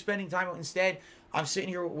supposed to be spending time. Instead, I'm sitting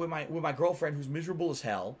here with my girlfriend who's miserable as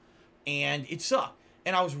hell. and it sucked.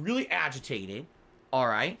 And I was really agitated, all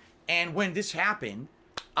right? And when this happened,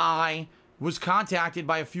 I was contacted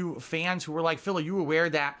by a few fans who were like, Phil, are you aware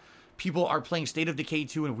that people are playing State of Decay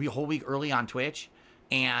 2 a whole week early on Twitch?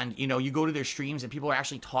 And, you know, you go to their streams and people are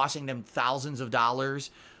actually tossing them thousands of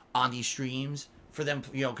dollars on these streams for them,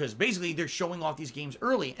 you know, because basically they're showing off these games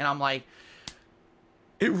early. And I'm like,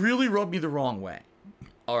 it really rubbed me the wrong way,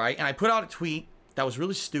 all right? And I put out a tweet that was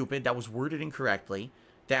really stupid, that was worded incorrectly,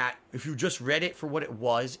 that if you just read it for what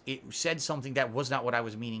it said something that was not what I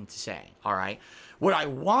was meaning to say, all right? What I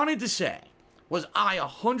wanted to say was I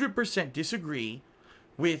 100% disagree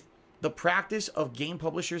with the practice of game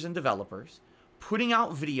publishers and developers putting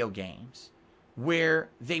out video games where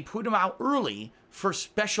they put them out early for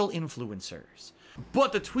special influencers.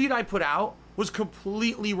 But the tweet I put out was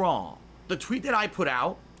completely wrong. The tweet that I put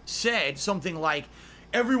out said something like,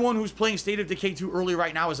 everyone who's playing State of Decay 2 early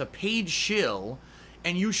right now is a paid shill,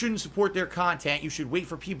 and you shouldn't support their content. You should wait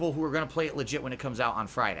for people who are going to play it legit when it comes out on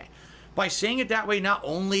Friday. By saying it that way, not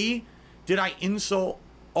only did I insult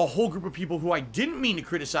a whole group of people who I didn't mean to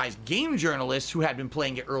criticize, game journalists who had been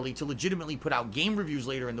playing it early to legitimately put out game reviews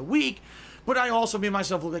later in the week, but I also made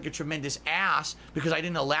myself look like a tremendous ass because I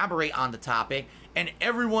didn't elaborate on the topic, and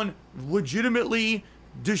everyone legitimately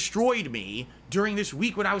destroyed me during this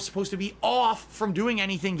week when I was supposed to be off from doing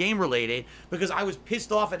anything game related because I was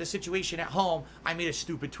pissed off at a situation at home. I made a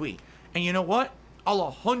stupid tweet. And you know what?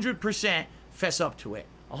 I'll 100% fess up to it.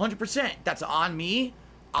 100%. That's on me.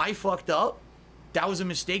 I fucked up. That was a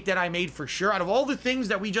mistake that I made for sure. Out of all the things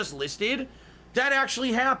that we just listed, that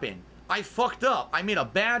actually happened. I fucked up. I made a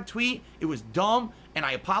bad tweet. It was dumb, and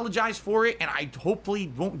I apologize for it, and I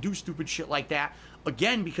hopefully won't do stupid shit like that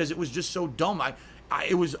again because it was just so dumb.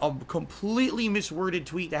 It was a completely misworded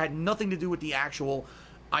tweet that had nothing to do with the actual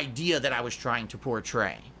idea that I was trying to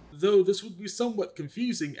portray. Though this would be somewhat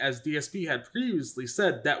confusing, as DSP had previously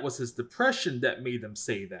said that was his depression that made him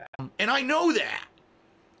say that. And I know that.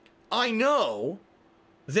 I know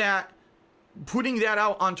that putting that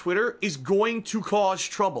out on Twitter is going to cause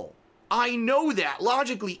trouble. I know that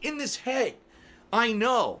logically in this head. I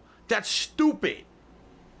know that's stupid,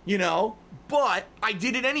 you know, but I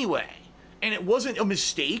did it anyway. And it wasn't a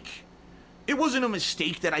mistake. It wasn't a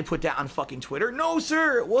mistake that I put that on fucking Twitter. No,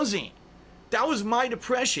 sir, it wasn't. That was my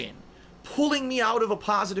depression pulling me out of a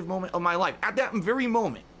positive moment of my life at that very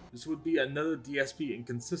moment. This would be another DSP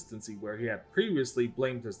inconsistency where he had previously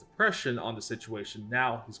blamed his depression on the situation.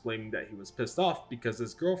 Now he's blaming that he was pissed off because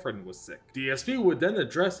his girlfriend was sick. DSP would then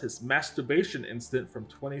address his masturbation incident from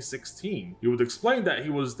 2016. He would explain that he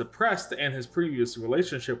was depressed and his previous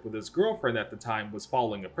relationship with his girlfriend at the time was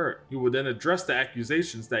falling apart. He would then address the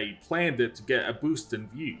accusations that he planned it to get a boost in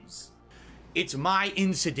views. It's my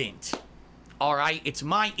incident. All right, it's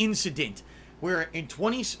my incident where in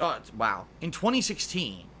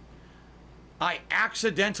 2016, I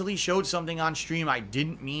accidentally showed something on stream I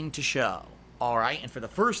didn't mean to show, all right? And for the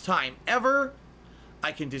first time ever,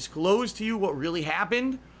 I can disclose to you what really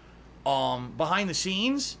happened behind the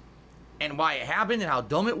scenes and why it happened and how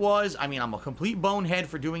dumb it was. I mean, I'm a complete bonehead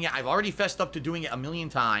for doing it. I've already fessed up to doing it a million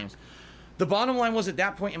times. The bottom line was at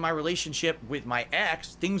that point in my relationship with my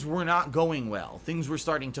ex, things were not going well. Things were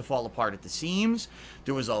starting to fall apart at the seams.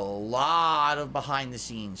 There was a lot of behind the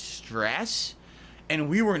scenes stress. And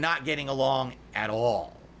we were not getting along at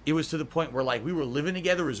all. It was to the point where, like, we were living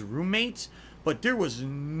together as roommates, but there was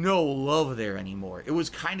no love there anymore. It was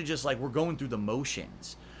kind of just like we're going through the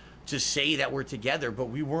motions to say that we're together, but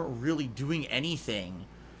we weren't really doing anything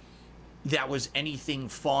that was anything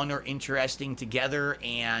fun or interesting together.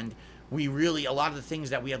 And we really, a lot of the things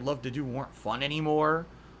that we had loved to do weren't fun anymore.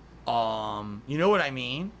 You know what I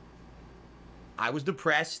mean? I was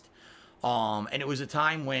depressed. And it was a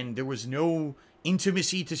time when there was no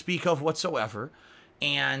intimacy to speak of whatsoever,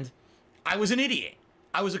 and I was an idiot.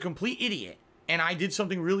 I was a complete idiot, and I did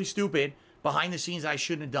something really stupid behind the scenes I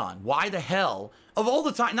shouldn't have done. Why the hell, of all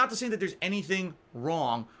the time, not to say that there's anything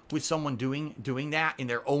wrong with someone doing that in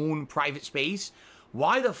their own private space,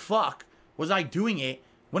 why the fuck was I doing it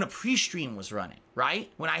when a pre-stream was running,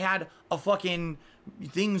 right? When I had a fucking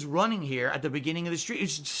things running here at the beginning of the stream.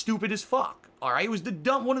 It's stupid as fuck. All right, it was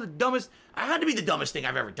one of the dumbest. It had to be the dumbest thing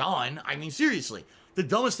I've ever done. I mean, seriously, the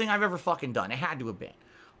dumbest thing I've ever fucking done. It had to have been.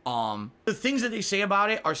 The things that they say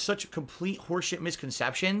about it are such complete horseshit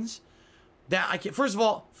misconceptions that I can't. First of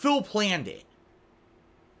all, Phil planned it.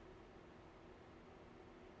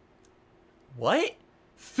 What?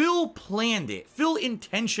 Phil planned it. Phil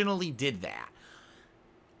intentionally did that.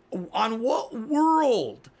 On what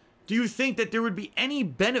world do you think that there would be any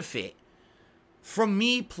benefit from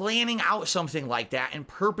me planning out something like that and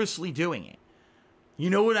purposely doing it? You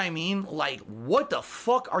know what I mean? Like, what the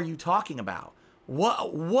fuck are you talking about?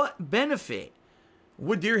 What benefit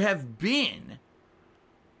would there have been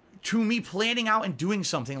to me planning out and doing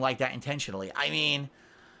something like that intentionally? I mean,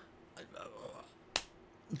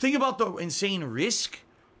 think about the insane risk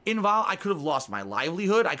involved. I could have lost my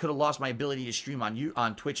livelihood. I could have lost my ability to stream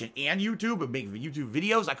on Twitch and YouTube and make YouTube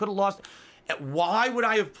videos. I could have lost. Why would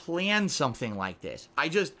I have planned something like this? I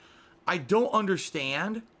don't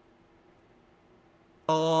understand.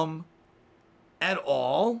 At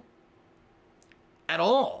all.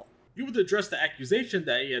 You would address the accusation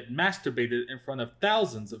that he had masturbated in front of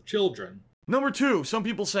thousands of children. Number two, some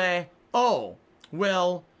people say, oh,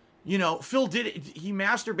 well, you know, Phil did it. He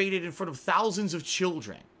masturbated in front of thousands of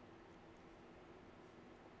children.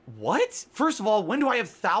 What? First of all, when do I have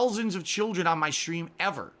thousands of children on my stream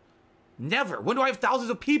ever? Never. When do I have thousands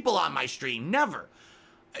of people on my stream? Never.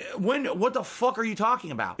 What the fuck are you talking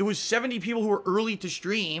about? It was 70 people who were early to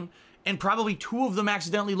stream, and probably 2 of them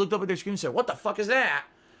accidentally looked up at their screen and said, what the fuck is that?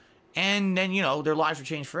 And then, you know, their lives were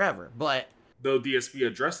changed forever. But though DSP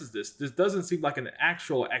addresses this doesn't seem like an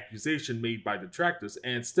actual accusation made by detractors,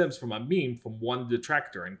 and it stems from a meme from one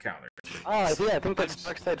detractor encounter. Oh, yeah, I think that's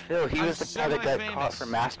DarkSydePhil. He was the guy that got caught for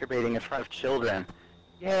masturbating in front of children.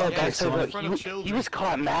 Yeah, DarkSydePhil. He was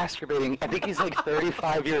caught masturbating. I think he's like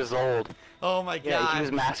 35 years old. Oh my god. Yeah, he was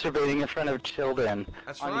masturbating in front of children.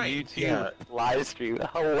 That's on right. YouTube live stream.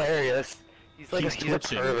 Hilarious. He's like he's a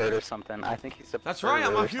pervert or something. I think he's a That's right,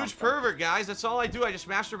 I'm a huge pervert, guys. That's all I do. I just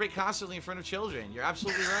masturbate constantly in front of children. You're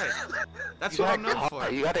absolutely right. That's what I'm known for.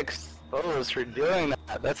 You got exposed for doing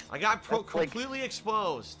that. I got completely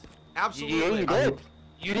exposed. Absolutely. Yeah, you did.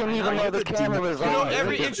 You didn't even know the camera was on. You know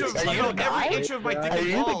every inch of my dick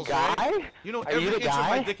and balls. Right? You know every inch of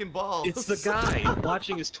my dick and balls. It's the guy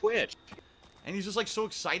watching his Twitch. And he's just like so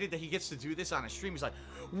excited that he gets to do this on a stream. He's like,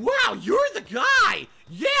 wow, you're the guy!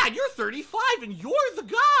 Yeah, you're 35 and you're the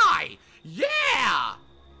guy! Yeah!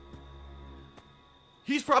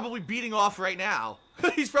 He's probably beating off right now.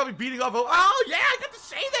 He's probably beating off. Oh, yeah, I got to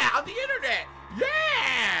say that on the internet!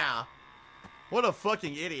 Yeah! What a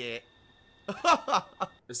fucking idiot.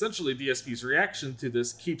 Essentially, DSP's reaction to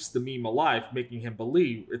this keeps the meme alive, making him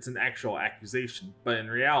believe it's an actual accusation, but in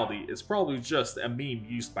reality, it's probably just a meme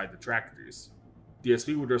used by detractors.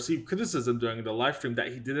 DSP would receive criticism during the livestream that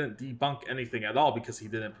he didn't debunk anything at all because he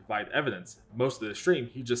didn't provide evidence. Most of the stream,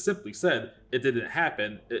 he just simply said, it didn't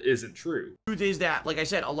happen, it isn't true. The truth is that, like I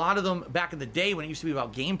said, a lot of them back in the day when it used to be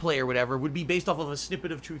about gameplay or whatever would be based off of a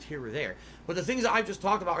snippet of truth here or there. But the things that I've just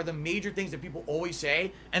talked about are the major things that people always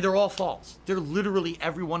say, and they're all false. They're literally,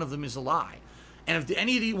 every one of them is a lie. And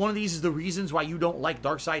if one of these is the reasons why you don't like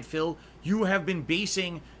DarkSydePhil, you have been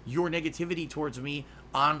basing your negativity towards me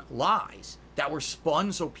on lies that were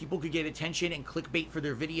spun so people could get attention and clickbait for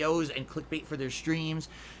their videos and clickbait for their streams,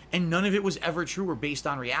 and none of it was ever true or based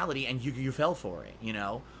on reality, and you fell for it, you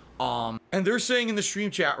know? And they're saying in the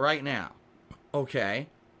stream chat right now, okay,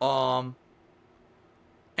 and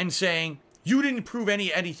saying, you didn't prove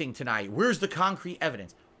anything tonight. Where's the concrete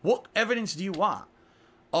evidence? What evidence do you want?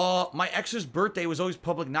 My ex's birthday was always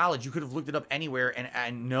public knowledge. You could have looked it up anywhere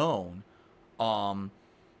and known all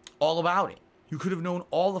about it. You could have known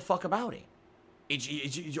all the fuck about it.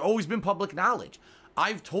 It's always been public knowledge.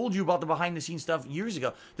 I've told you about the behind-the-scenes stuff years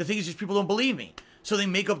ago. The thing is just people don't believe me, so they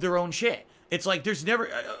make up their own shit. It's like there's never...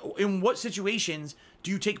 in what situations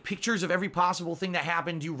do you take pictures of every possible thing that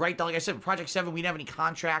happened? Do you write down... Like I said, Project 7, we didn't have any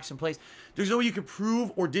contracts in place. There's no way you could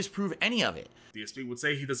prove or disprove any of it. DSP would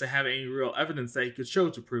say he doesn't have any real evidence that he could show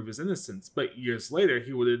to prove his innocence, but years later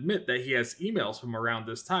he would admit that he has emails from around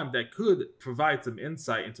this time that could provide some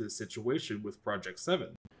insight into the situation with Project 7.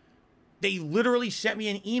 They literally sent me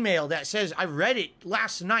an email that says, I read it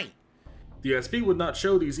last night. DSP would not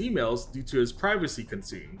show these emails due to his privacy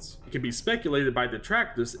concerns. It can be speculated by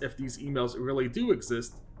detractors if these emails really do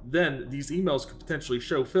exist, then these emails could potentially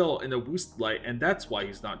show Phil in a boosted light, and that's why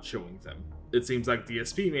he's not showing them. It seems like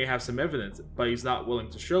DSP may have some evidence, but he's not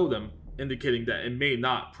willing to show them, indicating that it may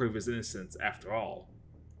not prove his innocence after all.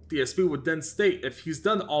 DSP would then state if he's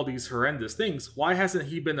done all these horrendous things, why hasn't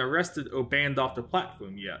he been arrested or banned off the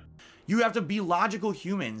platform yet? You have to be logical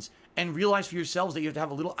humans and realize for yourselves that you have to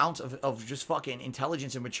have a little ounce of just fucking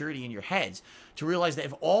intelligence and maturity in your heads to realize that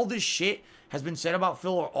if all this shit has been said about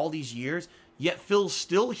Phil all these years, yet Phil's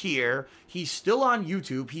still here, he's still on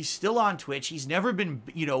YouTube, he's still on Twitch, he's never been,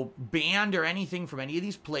 you know, banned or anything from any of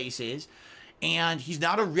these places, and he's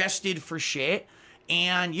not arrested for shit,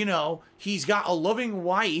 and, you know, he's got a loving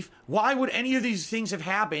wife. Why would any of these things have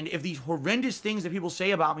happened if these horrendous things that people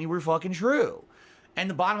say about me were fucking true? And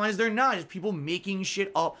the bottom line is they're not. It's people making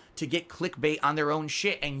shit up to get clickbait on their own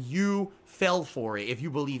shit, and you fell for it. If you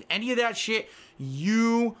believe any of that shit,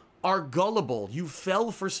 you are gullible. You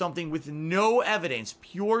fell for something with no evidence,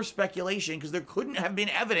 pure speculation, because there couldn't have been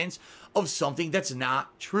evidence of something that's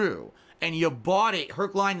not true. And you bought it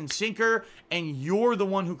hook, line, and sinker, and you're the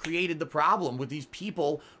one who created the problem with these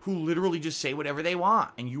people who literally just say whatever they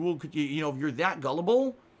want. And you will, you know, if you're that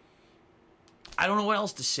gullible, I don't know what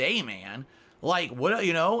else to say, man. Like, what,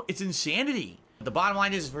 you know, it's insanity. The bottom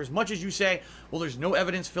line is, for as much as you say, well, there's no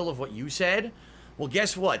evidence, Phil, of what you said, well,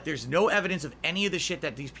 guess what? There's no evidence of any of the shit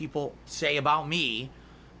that these people say about me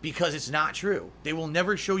because it's not true. They will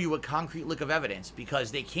never show you a concrete lick of evidence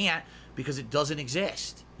because they can't, because it doesn't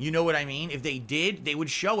exist. You know what I mean? If they did, they would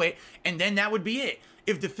show it, and then that would be it.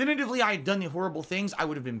 If definitively I had done the horrible things, I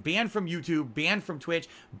would have been banned from YouTube, banned from Twitch,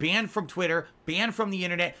 banned from Twitter, banned from the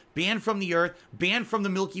internet, banned from the earth, banned from the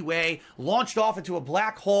Milky Way, launched off into a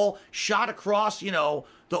black hole, shot across, you know,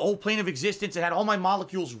 the whole plane of existence, and had all my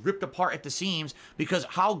molecules ripped apart at the seams, because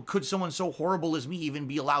how could someone so horrible as me even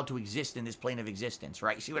be allowed to exist in this plane of existence,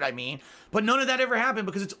 right? See what I mean? But none of that ever happened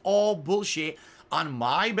because it's all bullshit on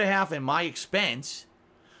my behalf and my expense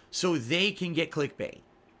so they can get clickbait.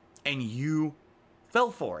 And you fell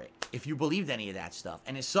for it if you believed any of that stuff,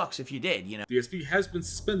 and it sucks if you did, you know. DSP has been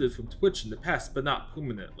suspended from Twitch in the past, but not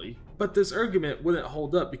permanently. But this argument wouldn't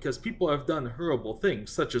hold up because people have done horrible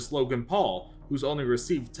things, such as Logan Paul, who's only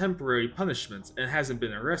received temporary punishments and hasn't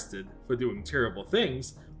been arrested for doing terrible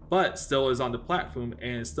things, but still is on the platform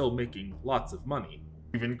and is still making lots of money.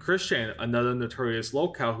 Even Christian, another notorious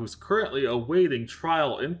lowcow who's currently awaiting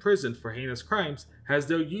trial in prison for heinous crimes, has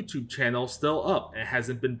their YouTube channel still up and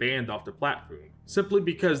hasn't been banned off the platform. Simply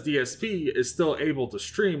because DSP is still able to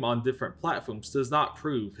stream on different platforms does not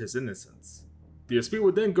prove his innocence. DSP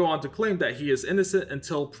would then go on to claim that he is innocent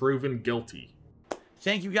until proven guilty.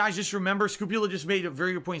 Thank you guys. Just remember, Scrupula just made a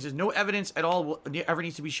very good point. He says no evidence at all ever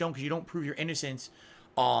needs to be shown because you don't prove your innocence.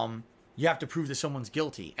 You have to prove that someone's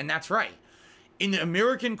guilty. And that's right. In the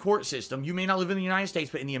American court system, you may not live in the United States,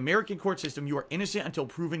 but in the American court system, you are innocent until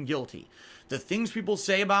proven guilty. The things people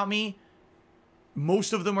say about me,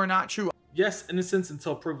 most of them are not true. Yes, innocence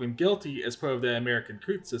until proven guilty is part of the American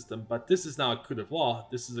court system, but this is not a court of law,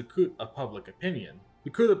 this is a court of public opinion.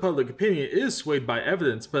 The court of public opinion is swayed by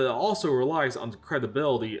evidence, but it also relies on the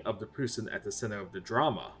credibility of the person at the center of the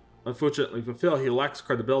drama. Unfortunately for Phil, he lacks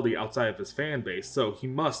credibility outside of his fan base, so he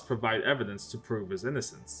must provide evidence to prove his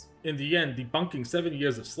innocence. In the end, debunking 7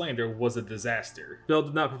 years of slander was a disaster. Phil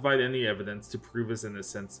did not provide any evidence to prove his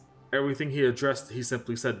innocence. Everything he addressed, he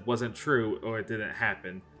simply said wasn't true or it didn't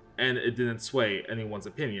happen, and it didn't sway anyone's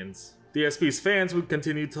opinions. DSP's fans would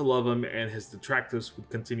continue to love him, and his detractors would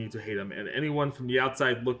continue to hate him, and anyone from the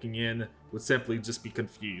outside looking in would simply just be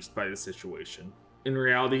confused by the situation. In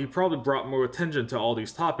reality, he probably brought more attention to all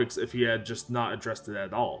these topics if he had just not addressed it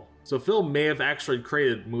at all. So Phil may have actually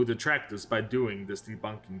created more detractors by doing this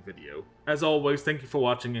debunking video. As always, thank you for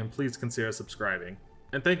watching and please consider subscribing.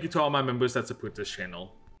 And thank you to all my members that support this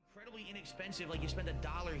channel. Incredibly inexpensive, like you spend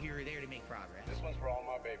 $1 here or there to make progress. This one's for all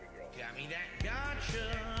my baby girls. Got me that gotcha.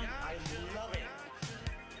 I love it.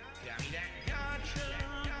 Got me that gotcha.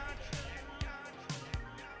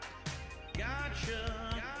 Gotcha.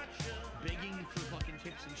 Begging for fucking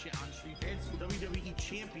tips and shit on Street. It's WWE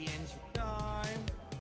champions.